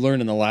stuff you learn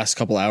in the last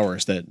couple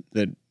hours that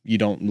you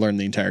don't learn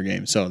the entire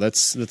game. So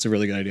that's a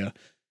really good idea.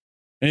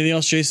 Anything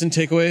else, Jason?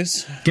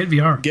 Takeaways? Get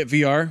VR. Get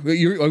VR.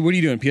 What are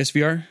you doing?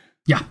 PSVR?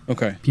 Yeah.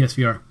 Okay.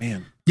 PSVR.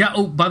 Man. Yeah.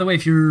 Oh, by the way,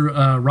 if you're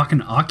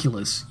rocking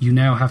Oculus, you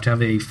now have to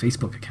have a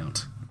Facebook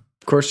account.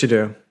 Of course you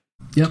do.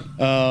 Yep.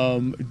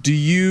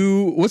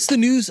 What's the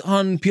news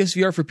on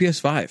PSVR for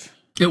PS5?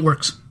 It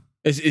works.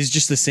 Is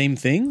just the same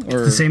thing,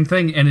 or the same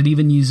thing, and it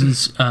even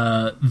uses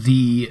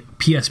the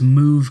PS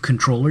Move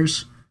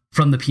controllers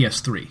from the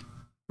PS3.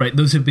 Right,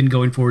 those have been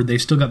going forward.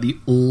 They've still got the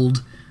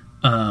old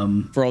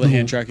for all the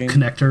hand tracking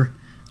connector.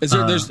 Is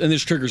there?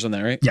 There's triggers on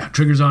that, right? Yeah,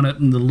 triggers on it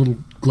and the little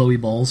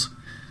glowy balls.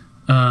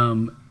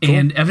 Cool.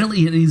 And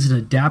evidently, it needs an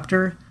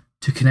adapter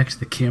to connect to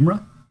the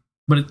camera,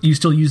 but you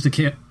still use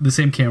the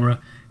same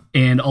camera,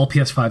 and all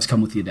PS5s come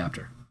with the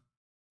adapter.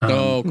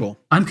 Cool.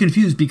 I'm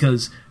confused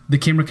because the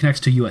camera connects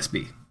to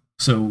USB.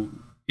 So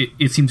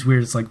it seems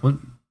weird. It's like, what?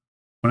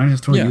 Why not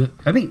just throw you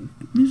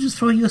just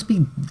throw a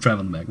USB drive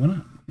on the bag. Why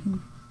not?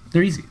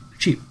 They're easy. They're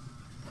cheap.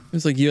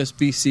 It's like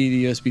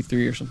USB-C to USB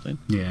 3 or something.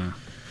 Yeah.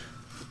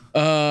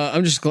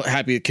 I'm just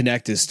happy that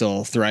Kinect is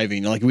still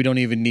thriving. Like, we don't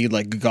even need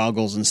like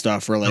goggles and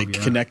stuff or like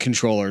Kinect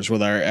controllers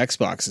with our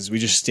Xboxes. We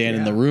just stand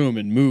in the room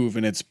and move,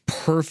 and it's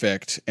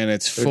perfect, and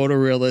it's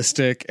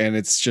photorealistic, and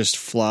it's just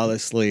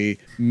flawlessly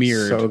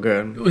mirrored. So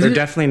good. They're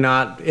definitely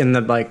not in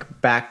the like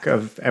back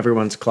of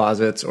everyone's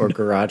closets or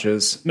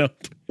garages. Nope.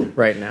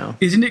 Right now.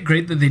 Isn't it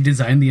great that they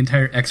designed the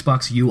entire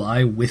Xbox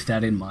UI with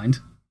that in mind?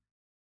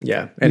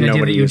 Yeah, and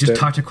nobody used it. You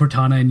just talk to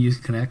Cortana and use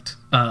Kinect.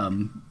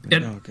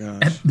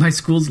 At my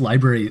school's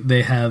library,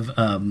 they have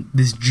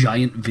this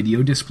giant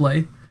video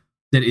display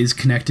that is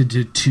connected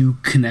to two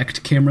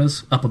Kinect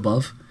cameras up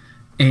above,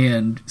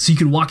 and so you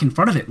can walk in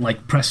front of it and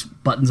like press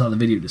buttons on the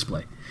video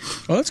display.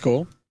 Oh, that's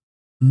cool.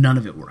 None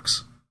of it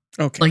works.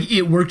 Okay, like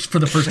it worked for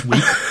the first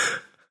week,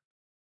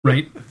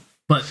 right?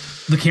 But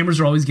the cameras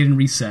are always getting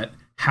reset.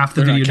 Half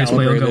the video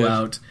display will go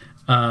out.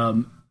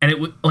 And it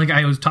like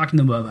I was talking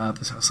to them about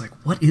this. I was like,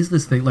 "What is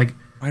this thing? Like,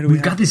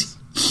 we've got this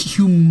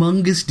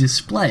humongous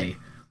display,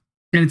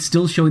 and it's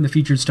still showing the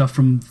featured stuff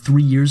from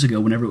 3 years ago,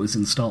 whenever it was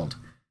installed."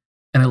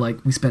 And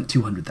we spent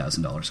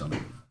 $200,000 on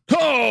it.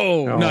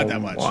 Oh, not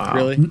that much,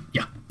 really?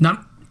 Yeah,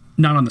 not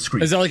on the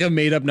screen. Is that like a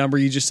made up number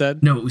you just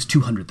said? No, it was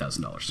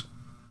 $200,000.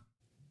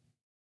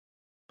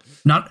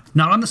 Not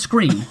on the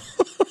screen.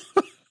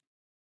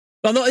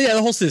 The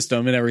whole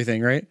system and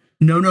everything, right?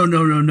 No.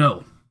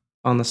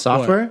 On the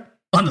software? What?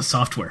 On the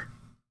software.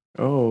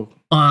 Oh.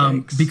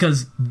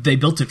 Because they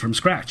built it from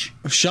scratch.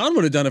 Sean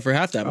would have done it for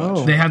half that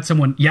much. They had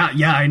someone. Yeah,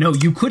 I know.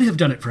 You could have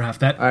done it for half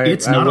that.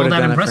 It's not all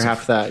that impressive. For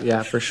half that,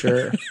 yeah, for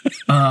sure.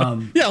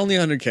 Yeah, only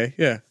 $100K.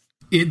 Yeah,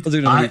 I'll do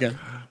it on the weekend.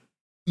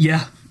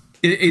 Yeah,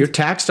 your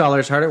tax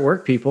dollars hard at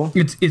work, people.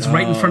 It's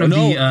right in front of the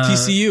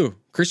TCU.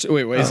 Christian,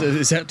 wait,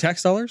 is that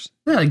tax dollars?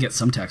 Yeah, I get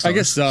some tax dollars. I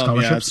guess some.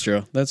 Yeah, that's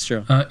true. That's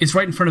true. It's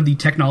right in front of the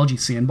Technology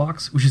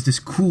Sandbox, which is this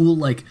cool,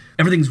 like,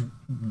 everything's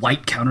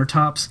white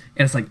countertops,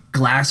 and it's like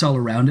glass all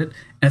around it,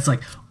 and it's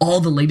like all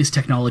the latest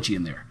technology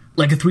in there.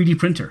 Like a 3D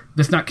printer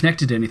that's not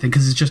connected to anything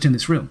because it's just in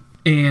this room.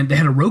 And they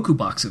had a Roku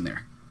box in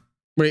there.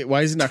 Wait,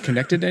 why is it not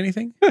connected to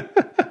anything?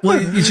 Well,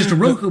 it's just a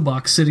Roku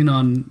box sitting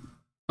on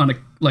a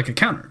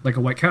counter, like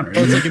a white counter.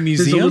 Oh, it's like a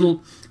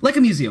museum? Like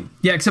a museum.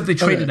 Yeah, except they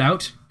trade it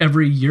out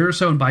every year or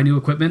so and buy new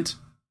equipment.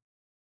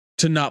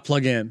 To not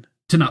plug in.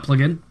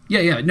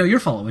 Yeah. No, you're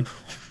following.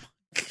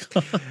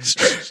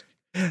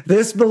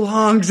 This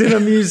belongs in a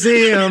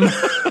museum. I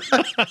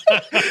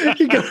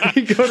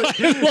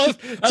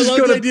love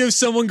the idea of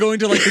someone going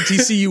to like the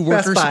TCU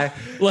workers,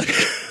 like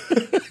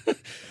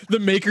the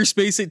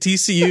makerspace at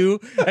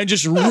TCU, and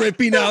just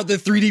ripping out the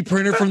 3D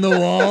printer from the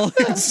wall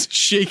and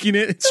shaking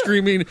it and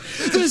screaming,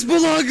 "This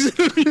belongs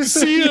in a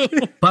museum."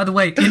 By the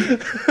way,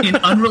 in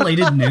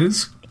unrelated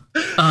news,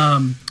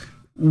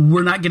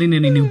 we're not getting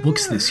any new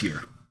books this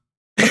year.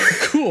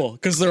 Cool,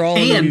 because they're all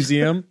in the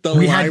museum,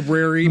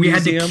 library. We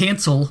had to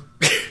cancel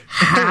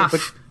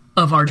half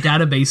of our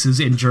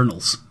databases and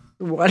journals.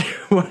 Why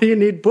do you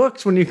need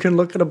books when you can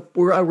look at a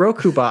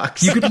Roku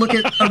box? You could look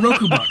at a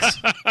Roku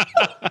box.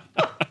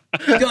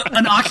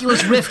 An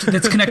Oculus Rift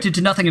that's connected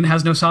to nothing and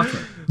has no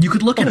software. You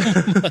could look at it.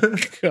 Oh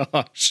my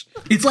gosh.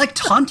 It's like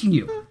taunting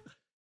you.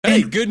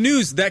 Hey, good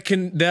news.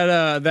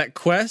 That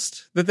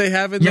Quest that they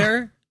have in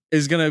there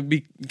is going to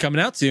be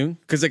coming out soon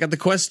because they got the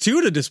Quest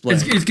 2 to display.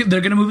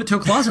 They're going to move it to a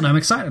closet. I'm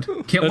excited.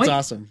 Can't wait. That's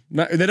awesome.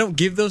 They don't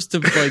give those to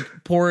like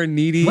poor and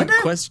needy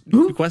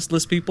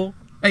Questless people.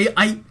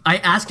 I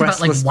asked about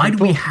like why do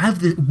we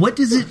have this? What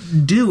does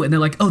it do? And they're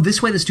like, oh,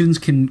 this way the students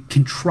can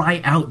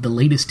try out the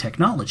latest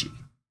technology.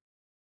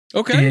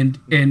 Okay,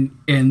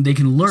 and they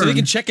can learn. So they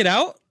can check it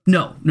out.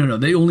 No.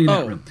 They only in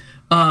that room.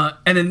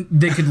 And then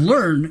they could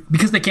learn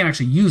because they can't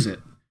actually use it.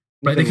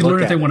 Right? They can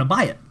learn if they want to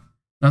buy it.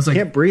 And I was like,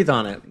 you can't breathe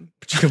on it,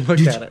 but you can look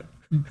at it.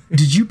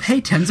 Did you pay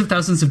tens of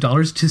thousands of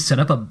dollars to set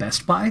up a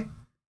Best Buy?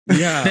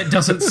 Yeah, that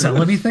doesn't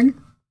sell anything.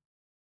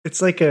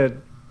 It's like a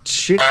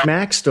shit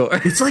Mac store.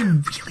 It's like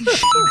really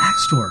shitty Mac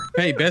store.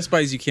 Hey, Best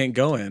Buys you can't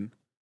go in.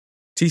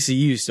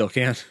 TCU still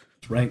can.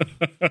 That's right.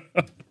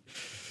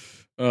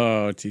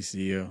 Oh,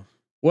 TCU.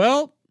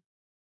 Well,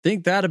 I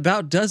think that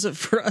about does it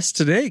for us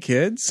today,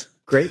 kids.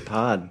 Great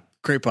pod.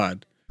 Great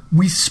pod.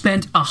 We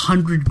spent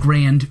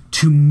 $100,000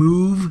 to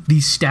move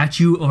the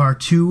statue of our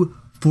 2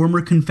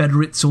 former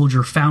Confederate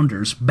soldier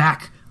founders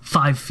back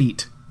 5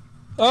 feet.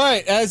 All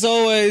right, as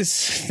always,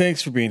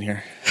 thanks for being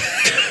here.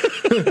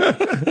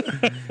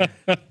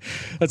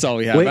 That's all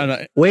we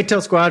have. Wait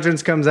till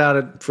Squadrons comes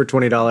out for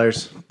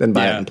 $20, then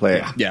buy it and play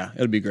it. Yeah,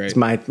 it'll be great. It's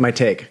my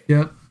take.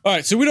 Yeah. All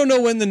right, so we don't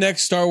know when the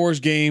next Star Wars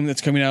game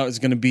that's coming out is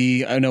going to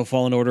be. I know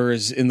Fallen Order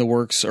is in the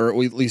works, or at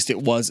least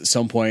it was at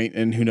some point,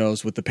 and who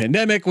knows with the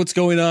pandemic what's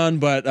going on,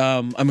 but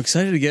I'm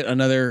excited to get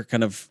another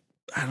kind of,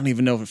 I don't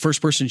even know,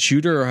 first-person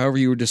shooter or however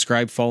you would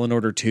describe Fallen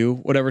Order 2,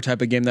 whatever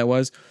type of game that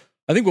was.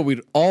 I think what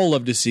we'd all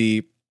love to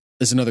see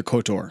is another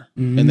KOTOR.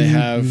 And they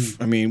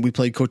have, I mean, we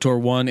played KOTOR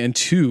 1 and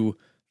 2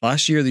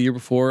 last year, the year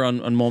before on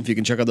Mulf. You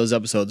can check out those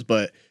episodes,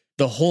 but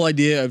the whole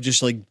idea of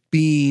just like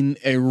being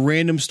a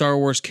random Star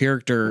Wars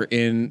character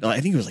in, I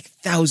think it was like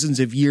thousands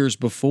of years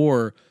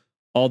before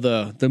all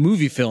the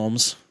movie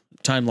films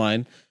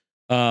timeline.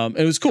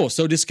 It was cool.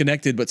 So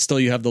disconnected, but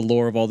still you have the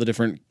lore of all the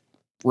different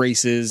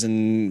races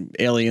and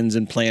aliens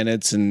and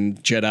planets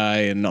and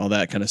Jedi and all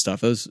that kind of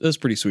stuff. It was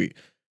pretty sweet.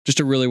 Just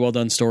a really well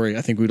done story.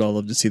 I think we'd all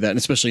love to see that, and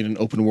especially in an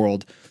open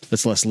world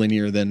that's less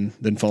linear than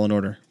Fallen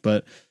Order.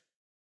 But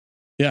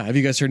yeah, have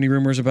you guys heard any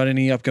rumors about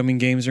any upcoming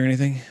games or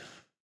anything?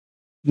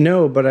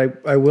 No, but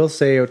I will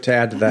say, to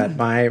add to that,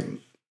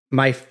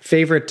 my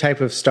favorite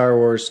type of Star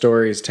Wars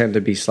stories tend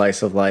to be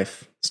slice of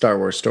life Star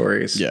Wars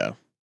stories. Yeah.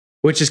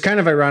 Which is kind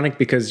of ironic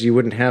because you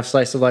wouldn't have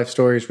slice of life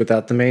stories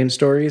without the main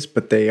stories,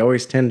 but they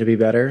always tend to be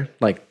better.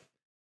 Like,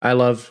 I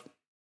love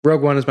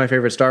Rogue One is my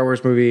favorite Star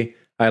Wars movie.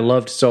 I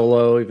loved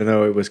Solo, even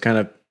though it was kind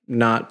of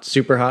not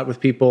super hot with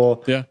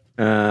people. Yeah.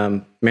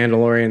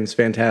 Mandalorian's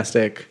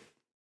fantastic.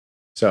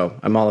 So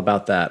I'm all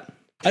about that.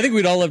 I think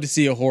we'd all love to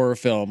see a horror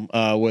film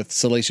with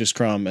Salacious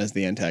Crumb as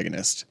the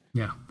antagonist.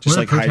 Yeah. Just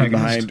like hiding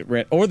behind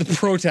or the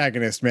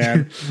protagonist,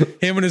 man.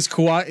 Him and his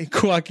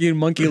Kowakian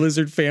monkey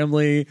lizard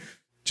family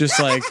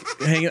just like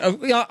hanging.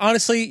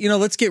 Honestly,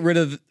 let's get rid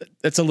of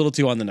that's a little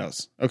too on the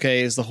nose.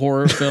 Okay, is the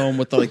horror film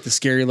with the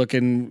scary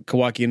looking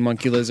Kowakian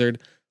monkey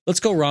lizard. Let's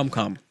go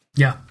rom-com.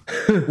 Yeah.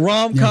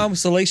 Rom-com,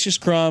 Salacious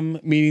Crumb,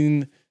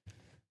 meaning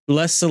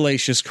less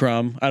Salacious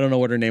Crumb. I don't know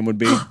what her name would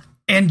be.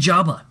 And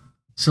Jabba.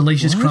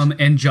 Salacious Crumb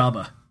and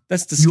Jabba.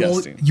 That's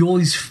disgusting. You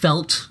always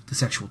felt the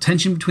sexual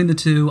tension between the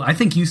two. I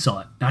think you saw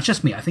it. Not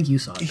just me. I think you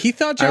saw it. He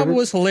thought Jabba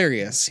was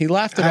hilarious. He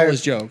laughed at all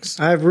his jokes.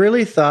 I've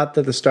really thought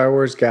that the Star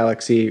Wars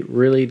galaxy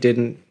really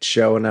didn't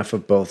show enough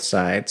of both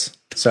sides.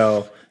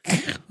 So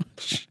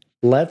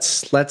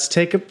let's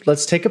take a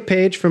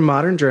page from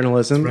modern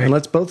journalism and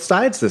let's both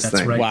sides this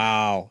thing. Right.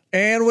 Wow.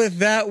 And with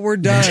that, we're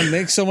done.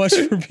 Thanks so much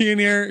for being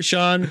here,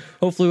 Sean.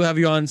 Hopefully we'll have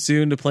you on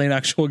soon to play an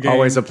actual game.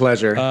 Always a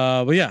pleasure.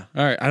 But yeah,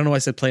 all right. I don't know why I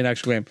said play an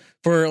actual game.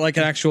 For like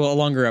a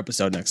longer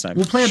episode next time.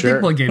 We'll play a big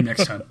boy game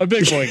next time. A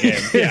big boy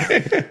game. Yeah.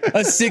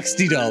 A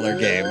 $60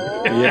 game.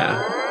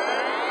 Yeah.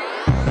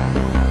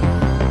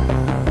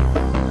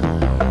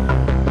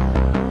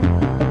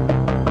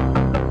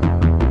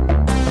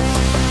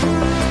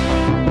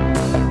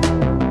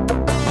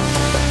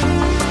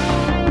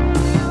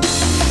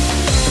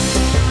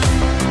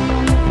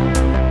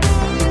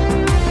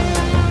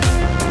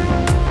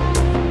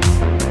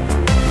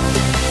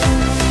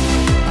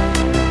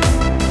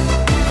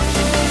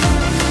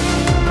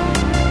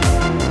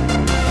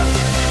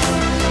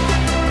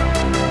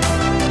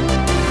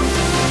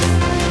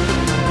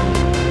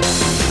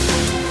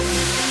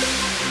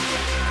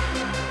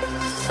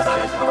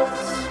 Side